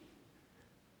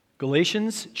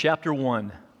Galatians chapter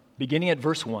 1, beginning at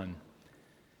verse 1.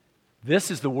 This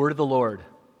is the word of the Lord.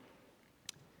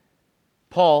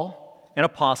 Paul, an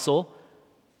apostle,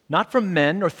 not from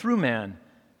men nor through man,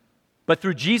 but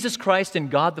through Jesus Christ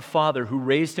and God the Father who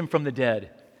raised him from the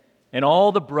dead, and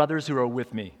all the brothers who are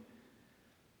with me.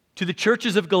 To the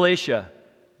churches of Galatia,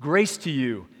 grace to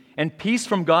you, and peace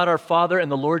from God our Father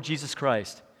and the Lord Jesus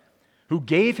Christ, who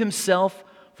gave himself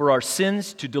for our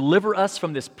sins to deliver us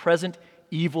from this present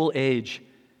evil age,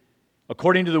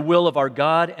 according to the will of our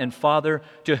God and Father,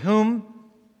 to whom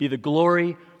be the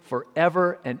glory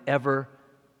forever and ever.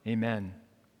 Amen.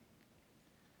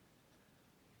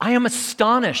 I am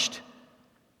astonished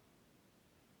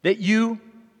that you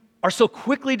are so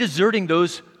quickly deserting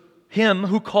him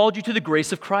who called you to the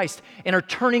grace of Christ and are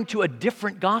turning to a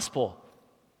different gospel.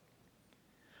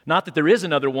 Not that there is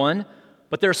another one,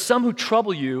 but there are some who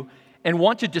trouble you and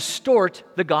want to distort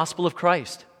the gospel of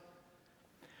Christ.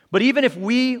 But even if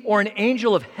we or an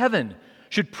angel of heaven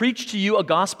should preach to you a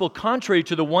gospel contrary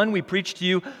to the one we preach to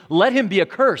you, let him be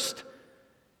accursed.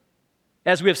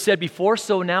 As we have said before,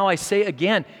 so now I say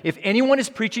again, if anyone is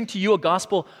preaching to you a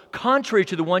gospel contrary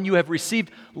to the one you have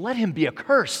received, let him be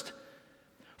accursed.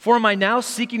 For am I now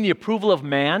seeking the approval of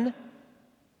man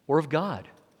or of God?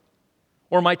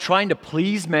 Or am I trying to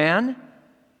please man?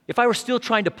 If I were still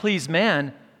trying to please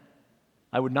man,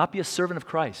 I would not be a servant of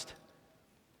Christ.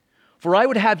 For I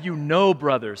would have you know,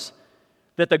 brothers,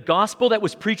 that the gospel that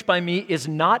was preached by me is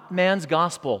not man's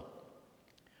gospel.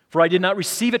 For I did not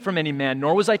receive it from any man,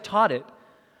 nor was I taught it,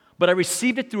 but I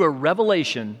received it through a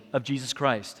revelation of Jesus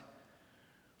Christ.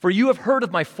 For you have heard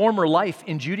of my former life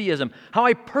in Judaism, how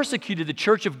I persecuted the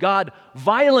church of God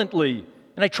violently,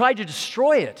 and I tried to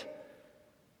destroy it.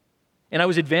 And I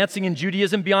was advancing in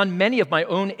Judaism beyond many of my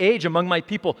own age among my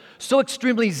people. So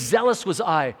extremely zealous was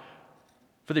I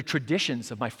for the traditions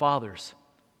of my fathers.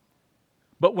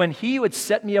 But when he who had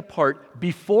set me apart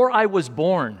before I was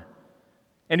born,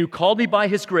 and who called me by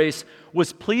his grace,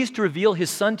 was pleased to reveal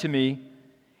his Son to me,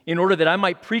 in order that I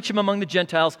might preach him among the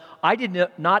Gentiles, I did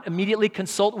not immediately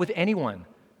consult with anyone,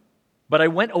 but I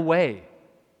went away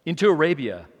into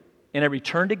Arabia, and I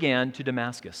returned again to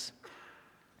Damascus.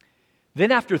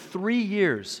 Then after 3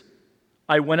 years,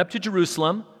 I went up to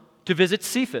Jerusalem to visit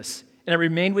Cephas, and I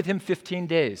remained with him 15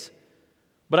 days.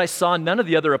 But I saw none of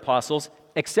the other apostles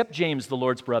except James, the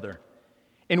Lord's brother.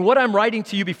 In what I'm writing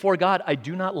to you before God, I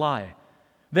do not lie.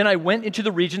 Then I went into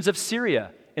the regions of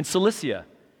Syria and Cilicia,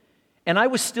 and I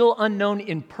was still unknown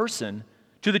in person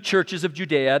to the churches of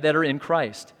Judea that are in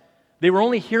Christ. They were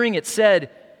only hearing it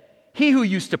said, "He who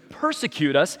used to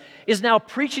persecute us is now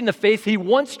preaching the faith he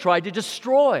once tried to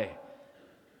destroy."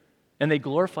 And they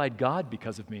glorified God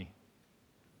because of me.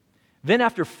 Then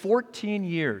after 14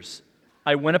 years,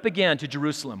 I went up again to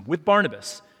Jerusalem with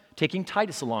Barnabas, taking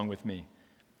Titus along with me.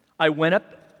 I went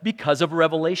up because of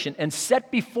revelation and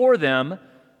set before them,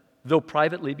 though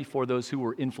privately before those who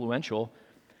were influential,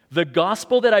 the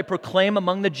gospel that I proclaim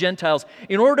among the Gentiles,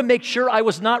 in order to make sure I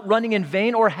was not running in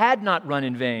vain or had not run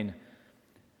in vain.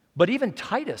 But even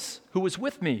Titus, who was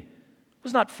with me,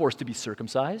 was not forced to be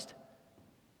circumcised,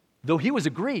 though he was a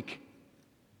Greek.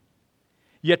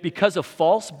 Yet because of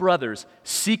false brothers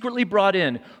secretly brought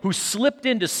in, who slipped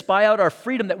in to spy out our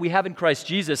freedom that we have in Christ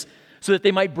Jesus, so that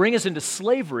they might bring us into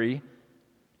slavery,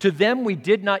 to them we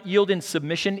did not yield in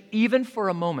submission even for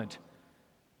a moment,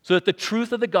 so that the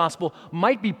truth of the gospel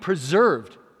might be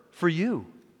preserved for you.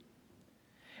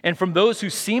 And from those who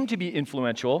seemed to be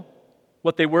influential,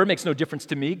 what they were makes no difference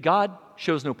to me. God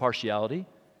shows no partiality.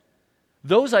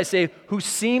 Those, I say, who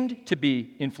seemed to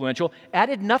be influential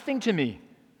added nothing to me.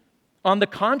 On the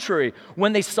contrary,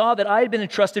 when they saw that I had been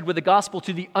entrusted with the gospel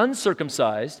to the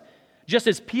uncircumcised, just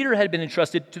as Peter had been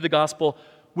entrusted with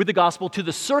the gospel to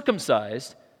the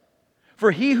circumcised,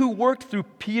 for he who worked through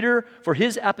Peter for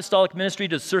his apostolic ministry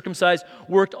to the circumcised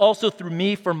worked also through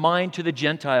me for mine to the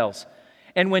Gentiles.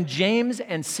 And when James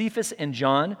and Cephas and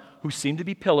John, who seemed to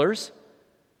be pillars,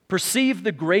 perceived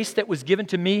the grace that was given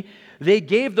to me, they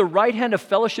gave the right hand of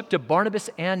fellowship to Barnabas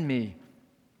and me,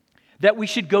 that we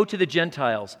should go to the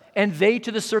Gentiles, and they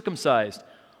to the circumcised.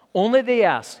 Only they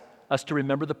asked us to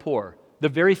remember the poor, the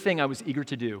very thing I was eager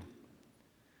to do.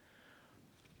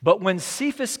 But when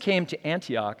Cephas came to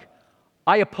Antioch,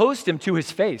 I opposed him to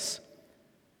his face,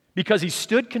 because he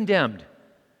stood condemned.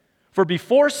 For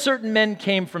before certain men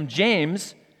came from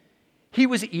James, he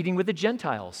was eating with the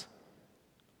Gentiles.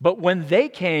 But when they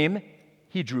came,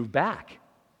 he drew back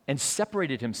and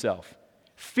separated himself,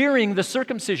 fearing the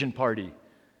circumcision party.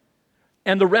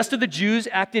 And the rest of the Jews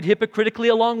acted hypocritically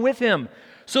along with him,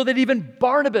 so that even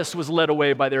Barnabas was led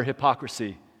away by their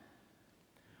hypocrisy.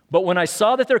 But when I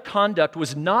saw that their conduct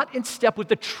was not in step with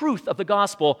the truth of the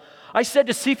gospel, I said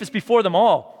to Cephas before them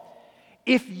all,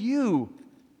 if you,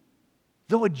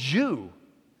 though a Jew,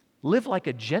 live like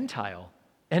a Gentile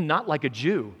and not like a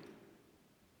Jew,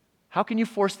 how can you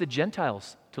force the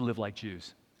Gentiles to live like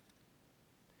Jews?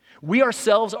 We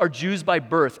ourselves are Jews by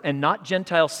birth and not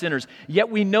Gentile sinners, yet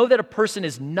we know that a person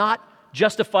is not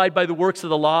justified by the works of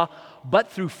the law,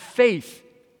 but through faith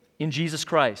in Jesus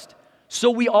Christ. So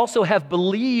we also have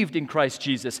believed in Christ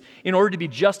Jesus in order to be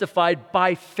justified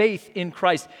by faith in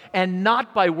Christ and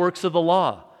not by works of the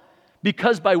law.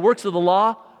 Because by works of the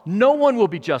law, no one will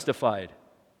be justified.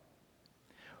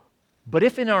 But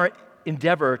if in our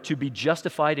endeavor to be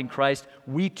justified in Christ,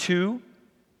 we too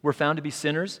were found to be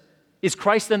sinners, is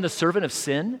Christ then the servant of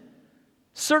sin?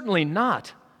 Certainly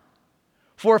not.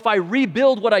 For if I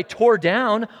rebuild what I tore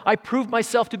down, I prove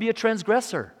myself to be a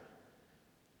transgressor.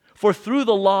 For through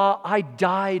the law I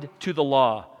died to the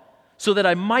law, so that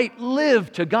I might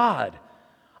live to God.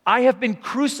 I have been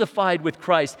crucified with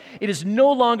Christ. It is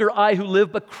no longer I who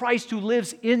live, but Christ who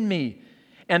lives in me.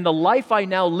 And the life I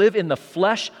now live in the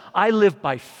flesh, I live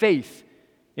by faith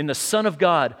in the Son of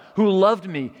God, who loved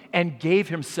me and gave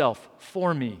himself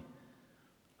for me.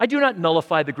 I do not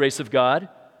nullify the grace of God,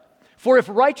 for if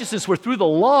righteousness were through the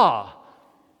law,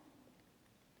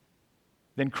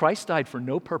 then Christ died for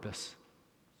no purpose.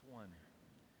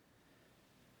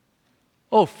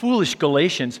 Oh, foolish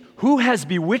Galatians, who has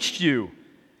bewitched you?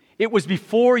 It was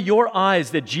before your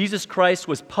eyes that Jesus Christ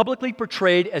was publicly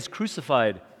portrayed as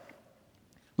crucified.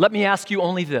 Let me ask you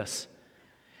only this.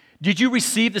 Did you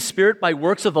receive the Spirit by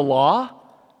works of the law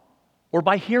or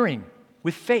by hearing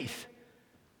with faith?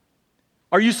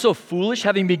 Are you so foolish?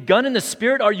 Having begun in the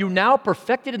Spirit, are you now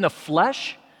perfected in the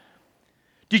flesh?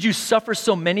 Did you suffer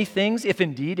so many things, if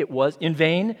indeed it was in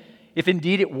vain? If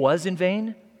indeed it was in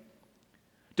vain?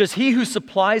 Does he who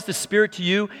supplies the Spirit to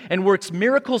you and works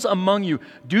miracles among you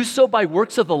do so by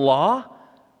works of the law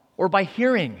or by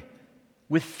hearing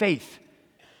with faith?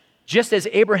 Just as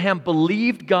Abraham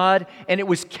believed God and it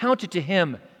was counted to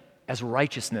him as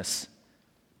righteousness.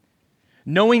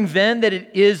 Knowing then that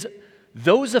it is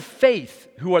those of faith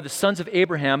who are the sons of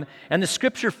Abraham, and the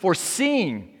Scripture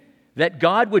foreseeing that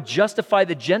God would justify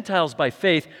the Gentiles by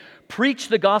faith, preached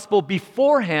the gospel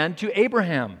beforehand to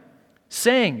Abraham,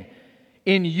 saying,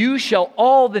 in you shall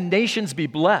all the nations be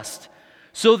blessed.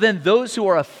 So then those who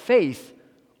are of faith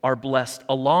are blessed,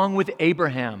 along with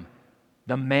Abraham,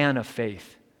 the man of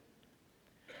faith.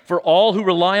 For all who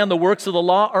rely on the works of the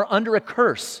law are under a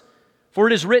curse. For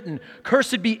it is written,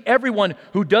 cursed be everyone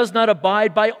who does not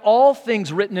abide by all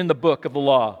things written in the book of the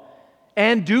law,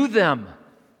 and do them.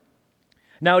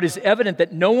 Now it is evident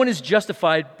that no one is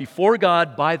justified before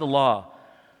God by the law,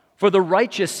 for the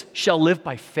righteous shall live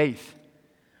by faith.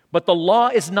 But the law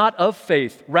is not of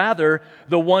faith. Rather,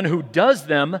 the one who does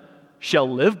them shall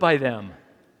live by them.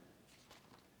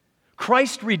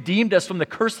 Christ redeemed us from the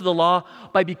curse of the law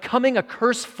by becoming a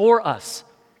curse for us.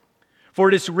 For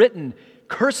it is written,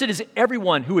 cursed is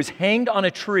everyone who is hanged on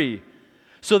a tree,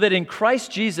 so that in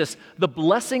Christ Jesus the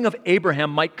blessing of Abraham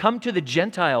might come to the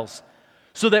Gentiles,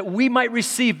 so that we might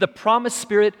receive the promised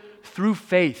Spirit through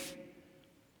faith.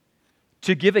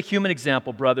 To give a human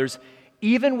example, brothers,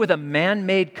 even with a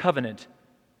man-made covenant,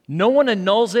 no one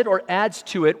annuls it or adds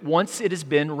to it once it has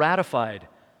been ratified.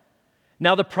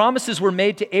 Now the promises were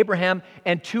made to Abraham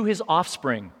and to his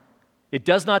offspring. It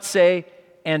does not say,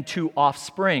 and to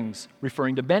offsprings,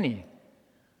 referring to many,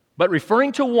 but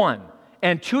referring to one,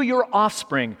 and to your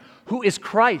offspring, who is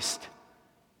Christ.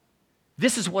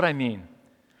 This is what I mean.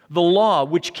 The law,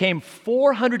 which came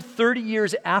 430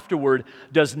 years afterward,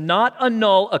 does not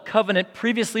annul a covenant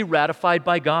previously ratified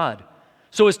by God,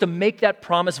 so as to make that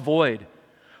promise void.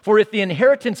 For if the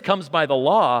inheritance comes by the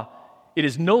law, it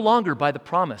is no longer by the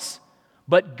promise,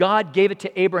 but God gave it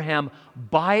to Abraham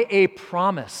by a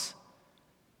promise.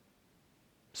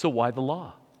 So why the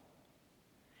law?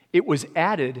 It was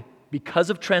added because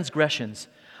of transgressions,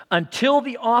 until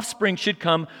the offspring should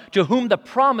come to whom the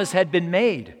promise had been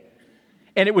made.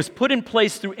 And it was put in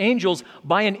place through angels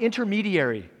by an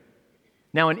intermediary.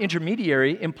 Now, an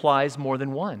intermediary implies more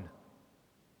than one.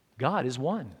 God is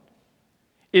one.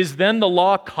 Is then the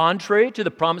law contrary to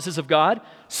the promises of God?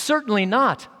 Certainly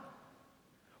not.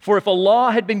 For if a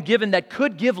law had been given that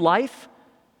could give life,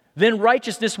 then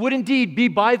righteousness would indeed be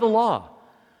by the law.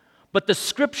 But the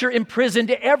Scripture imprisoned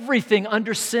everything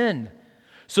under sin,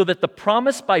 so that the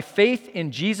promise by faith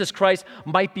in Jesus Christ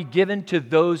might be given to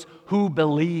those who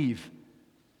believe.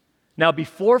 Now,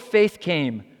 before faith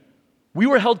came, we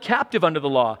were held captive under the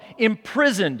law,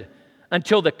 imprisoned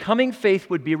until the coming faith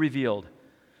would be revealed.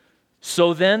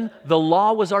 So then, the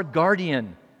law was our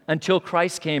guardian, until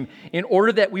Christ came, in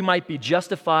order that we might be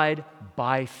justified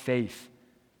by faith.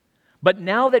 But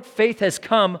now that faith has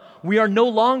come, we are no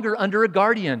longer under a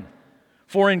guardian.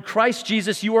 For in Christ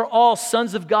Jesus you are all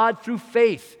sons of God through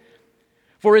faith.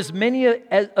 For as many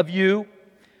of you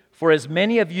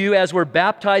as were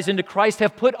baptized into Christ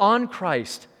have put on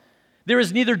Christ. There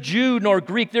is neither Jew nor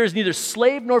Greek, there is neither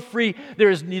slave nor free, there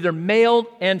is neither male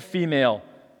and female.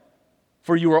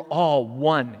 For you are all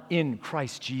one in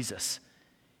Christ Jesus.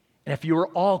 And if you are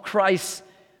all Christ,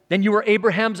 then you are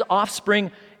Abraham's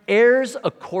offspring, heirs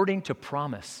according to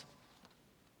promise.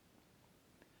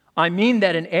 I mean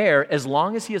that an heir, as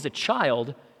long as he is a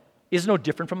child, is no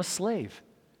different from a slave.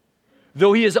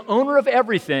 Though he is owner of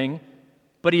everything,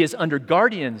 but he is under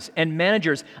guardians and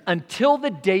managers until the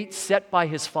date set by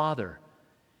his father.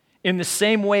 In the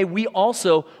same way, we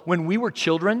also, when we were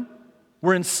children,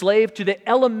 were enslaved to the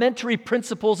elementary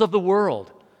principles of the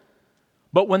world.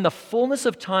 But when the fullness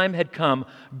of time had come,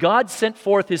 God sent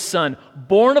forth his Son,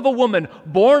 born of a woman,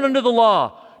 born under the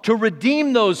law, to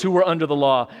redeem those who were under the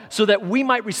law, so that we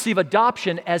might receive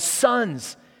adoption as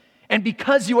sons. And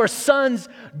because you are sons,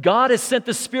 God has sent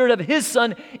the Spirit of his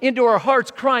Son into our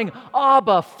hearts, crying,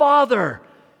 Abba, Father.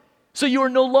 So you are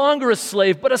no longer a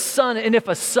slave, but a son, and if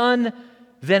a son,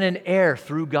 then an heir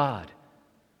through God.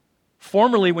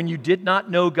 Formerly, when you did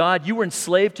not know God, you were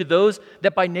enslaved to those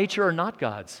that by nature are not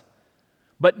God's.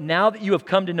 But now that you have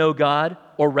come to know God,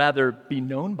 or rather be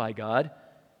known by God,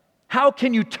 how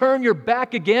can you turn your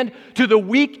back again to the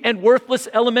weak and worthless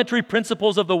elementary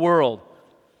principles of the world?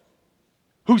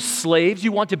 Whose slaves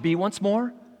you want to be once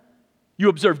more? You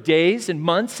observe days and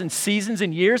months and seasons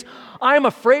and years. I am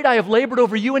afraid I have labored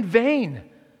over you in vain.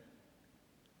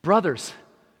 Brothers,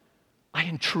 I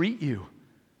entreat you,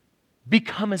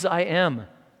 become as I am,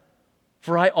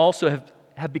 for I also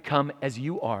have become as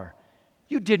you are.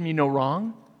 You did me no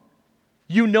wrong.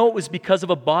 You know it was because of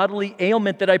a bodily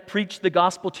ailment that I preached the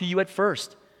gospel to you at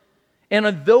first. And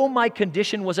although my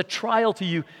condition was a trial to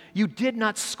you, you did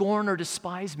not scorn or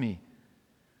despise me,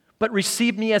 but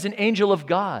received me as an angel of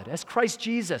God, as Christ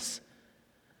Jesus.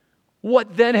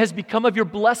 What then has become of your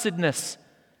blessedness?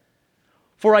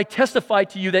 For I testify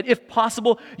to you that if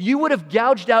possible, you would have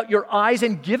gouged out your eyes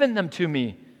and given them to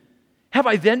me. Have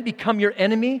I then become your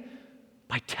enemy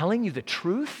by telling you the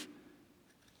truth?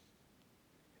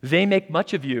 They make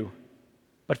much of you,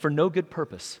 but for no good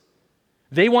purpose.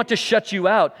 They want to shut you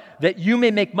out, that you may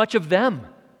make much of them.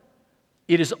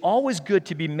 It is always good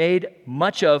to be made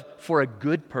much of for a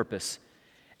good purpose.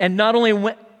 And not only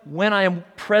when I am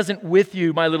present with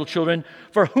you, my little children,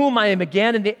 for whom I am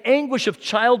again in the anguish of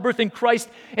childbirth in Christ,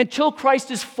 until Christ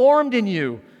is formed in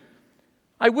you.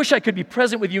 I wish I could be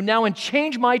present with you now and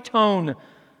change my tone,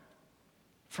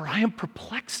 for I am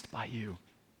perplexed by you.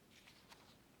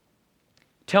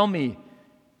 Tell me,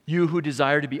 you who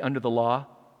desire to be under the law,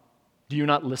 do you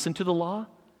not listen to the law?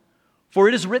 For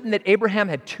it is written that Abraham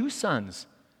had 2 sons,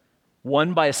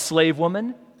 one by a slave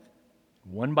woman,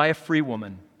 one by a free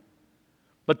woman.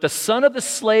 But the son of the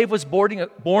slave was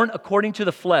born according to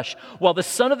the flesh, while the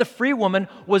son of the free woman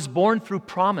was born through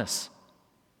promise.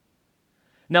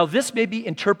 Now this may be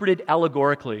interpreted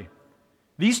allegorically.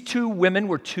 These 2 women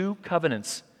were 2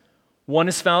 covenants. One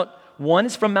is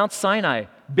from Mount Sinai,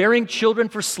 bearing children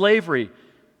for slavery.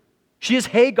 She is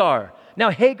Hagar.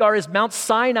 Now Hagar is Mount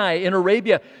Sinai in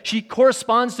Arabia. She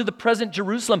corresponds to the present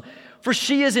Jerusalem, for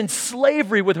she is in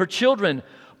slavery with her children.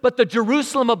 But the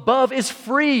Jerusalem above is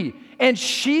free, and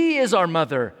she is our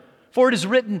mother. For it is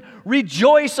written,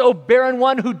 Rejoice, O barren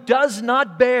one who does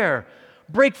not bear.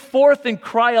 Break forth and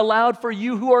cry aloud for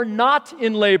you who are not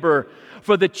in labor.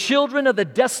 For the children of the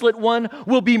desolate one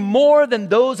will be more than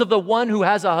those of the one who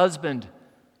has a husband.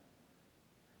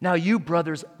 Now you,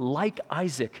 brothers, like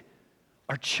Isaac,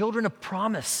 are children of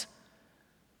promise.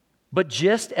 But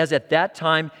just as at that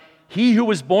time he who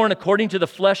was born according to the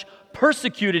flesh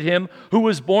persecuted him who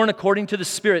was born according to the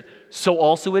Spirit, so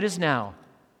also it is now.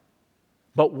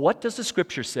 But what does the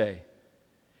Scripture say?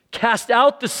 Cast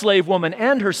out the slave woman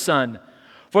and her son,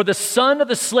 for the son of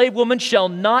the slave woman shall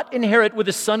not inherit with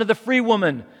the son of the free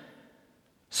woman.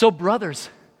 So, brothers,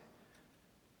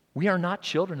 we are not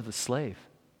children of the slave,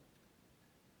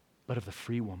 but of the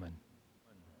free woman.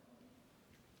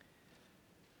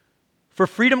 For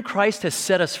freedom Christ has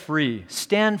set us free.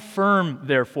 Stand firm,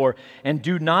 therefore, and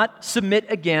do not submit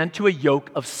again to a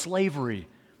yoke of slavery.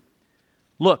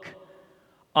 Look,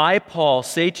 I, Paul,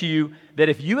 say to you that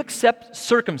if you accept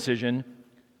circumcision,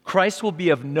 Christ will be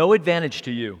of no advantage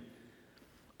to you.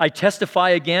 I testify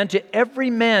again to every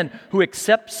man who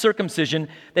accepts circumcision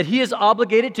that he is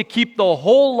obligated to keep the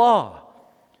whole law.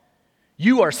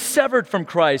 You are severed from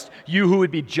Christ, you who would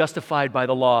be justified by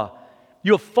the law.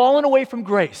 You have fallen away from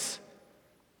grace.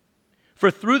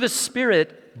 For through the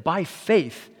Spirit, by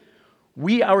faith,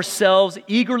 we ourselves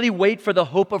eagerly wait for the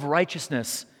hope of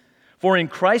righteousness. For in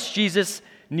Christ Jesus,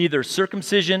 neither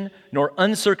circumcision nor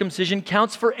uncircumcision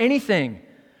counts for anything,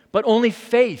 but only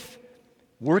faith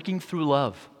working through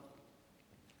love.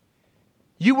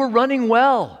 You were running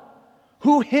well.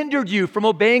 Who hindered you from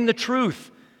obeying the truth?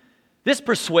 This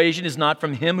persuasion is not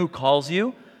from him who calls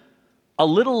you. A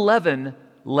little leaven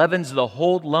leavens the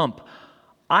whole lump.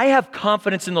 I have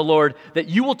confidence in the Lord that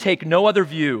you will take no other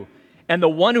view, and the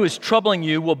one who is troubling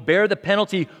you will bear the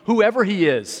penalty, whoever he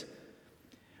is.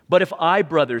 But if I,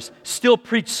 brothers, still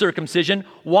preach circumcision,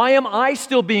 why am I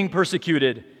still being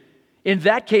persecuted? In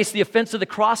that case, the offense of the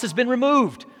cross has been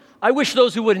removed. I wish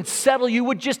those who would unsettle you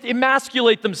would just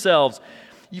emasculate themselves.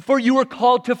 For you are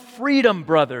called to freedom,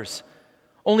 brothers.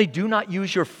 Only do not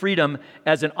use your freedom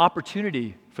as an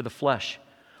opportunity for the flesh,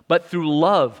 but through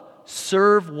love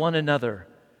serve one another.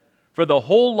 For the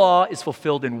whole law is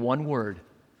fulfilled in one word: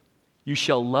 you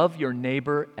shall love your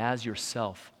neighbor as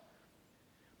yourself.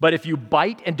 But if you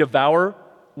bite and devour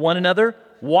one another,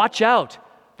 watch out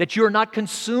that you are not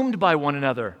consumed by one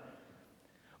another.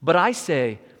 But I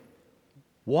say,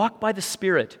 walk by the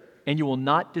Spirit, and you will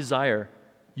not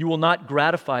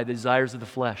gratify the desires of the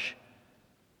flesh.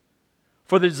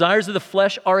 For the desires of the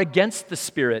flesh are against the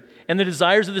Spirit, and the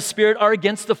desires of the Spirit are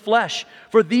against the flesh.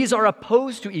 For these are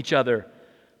opposed to each other,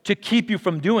 to keep you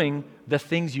from doing the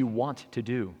things you want to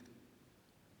do.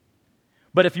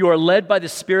 But if you are led by the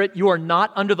Spirit, you are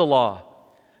not under the law.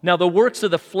 Now the works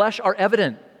of the flesh are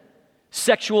evident: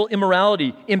 sexual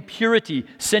immorality, impurity,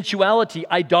 sensuality,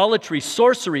 idolatry,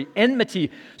 sorcery,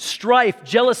 enmity, strife,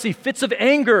 jealousy, fits of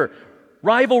anger,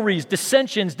 rivalries,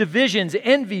 dissensions, divisions,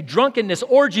 envy, drunkenness,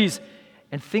 orgies,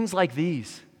 and things like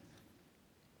these.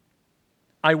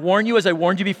 I warn you, as I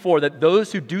warned you before, that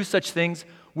those who do such things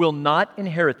will not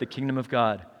inherit the kingdom of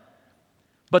God.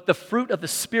 But the fruit of the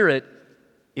Spirit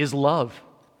is love,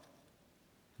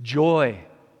 joy,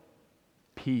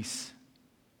 peace,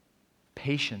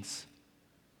 patience,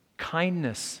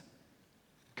 kindness,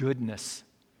 goodness,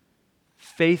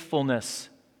 faithfulness,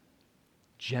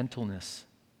 gentleness,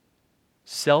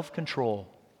 self-control.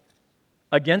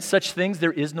 Against such things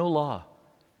there is no law.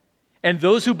 And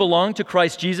those who belong to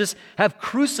Christ Jesus have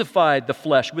crucified the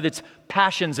flesh with its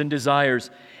passions and desires.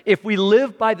 If we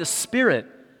live by the Spirit,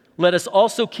 let us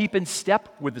also keep in step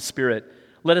with the Spirit.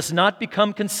 Let us not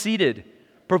become conceited,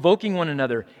 provoking one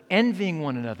another, envying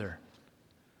one another.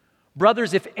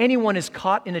 Brothers, if anyone is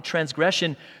caught in a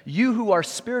transgression, you who are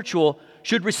spiritual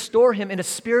should restore him in a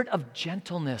spirit of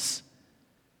gentleness.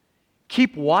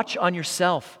 Keep watch on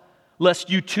yourself,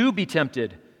 lest you too be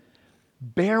tempted.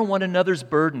 Bear one another's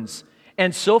burdens,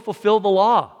 and so fulfill the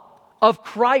law of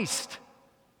Christ.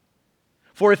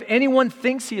 For if anyone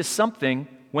thinks he is something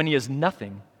when he is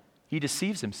nothing, he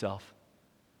deceives himself.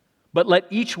 But let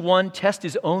each one test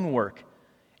his own work,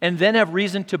 and then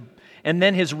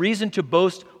his reason to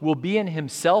boast will be in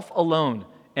himself alone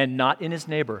and not in his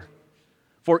neighbor.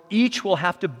 For each will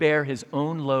have to bear his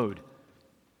own load.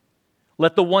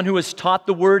 Let the one who has taught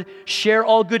the word share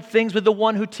all good things with the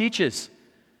one who teaches.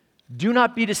 Do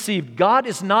not be deceived. God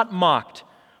is not mocked.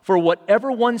 For whatever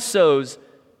one sows,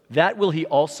 that will he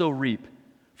also reap.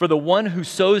 For the one who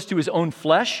sows to his own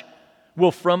flesh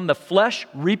will from the flesh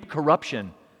reap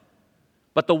corruption.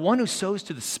 But the one who sows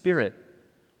to the Spirit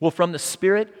will from the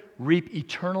Spirit reap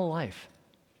eternal life.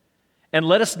 And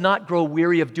let us not grow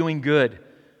weary of doing good,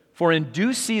 for in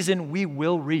due season we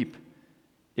will reap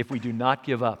if we do not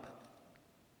give up.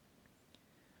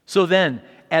 So then,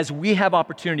 as we have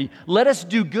opportunity, let us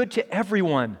do good to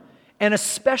everyone, and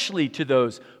especially to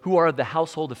those who are of the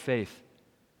household of faith.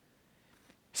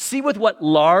 See with what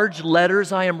large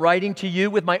letters I am writing to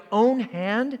you with my own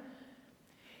hand.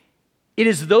 It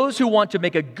is those who want to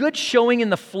make a good showing in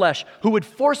the flesh who would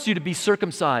force you to be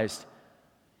circumcised,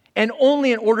 and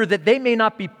only in order that they may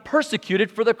not be persecuted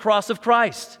for the cross of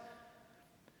Christ.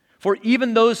 For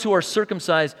even those who are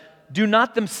circumcised do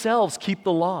not themselves keep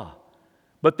the law,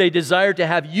 but they desire to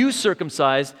have you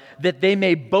circumcised, that they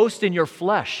may boast in your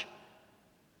flesh.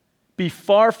 But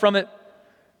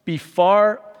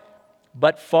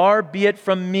far be it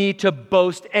from me to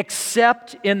boast,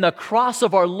 except in the cross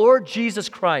of our Lord Jesus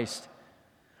Christ,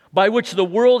 by which the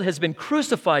world has been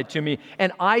crucified to me,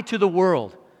 and I to the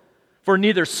world. For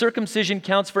neither circumcision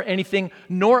counts for anything,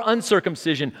 nor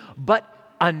uncircumcision, but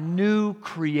a new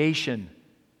creation.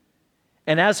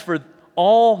 And as for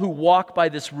all who walk by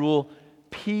this rule,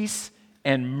 peace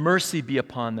and mercy be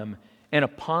upon them and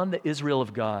upon the Israel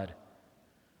of God.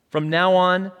 From now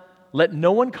on, let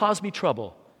no one cause me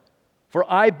trouble, for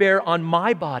I bear on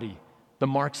my body the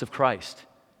marks of Christ.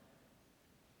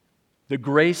 The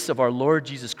grace of our Lord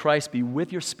Jesus Christ be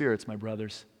with your spirits, my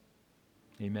brothers.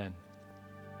 Amen.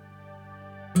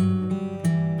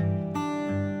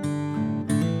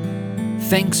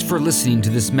 Thanks for listening to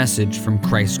this message from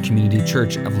Christ Community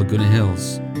Church of Laguna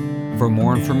Hills. For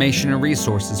more information and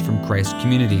resources from Christ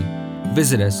Community,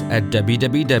 visit us at www.ccclh.org.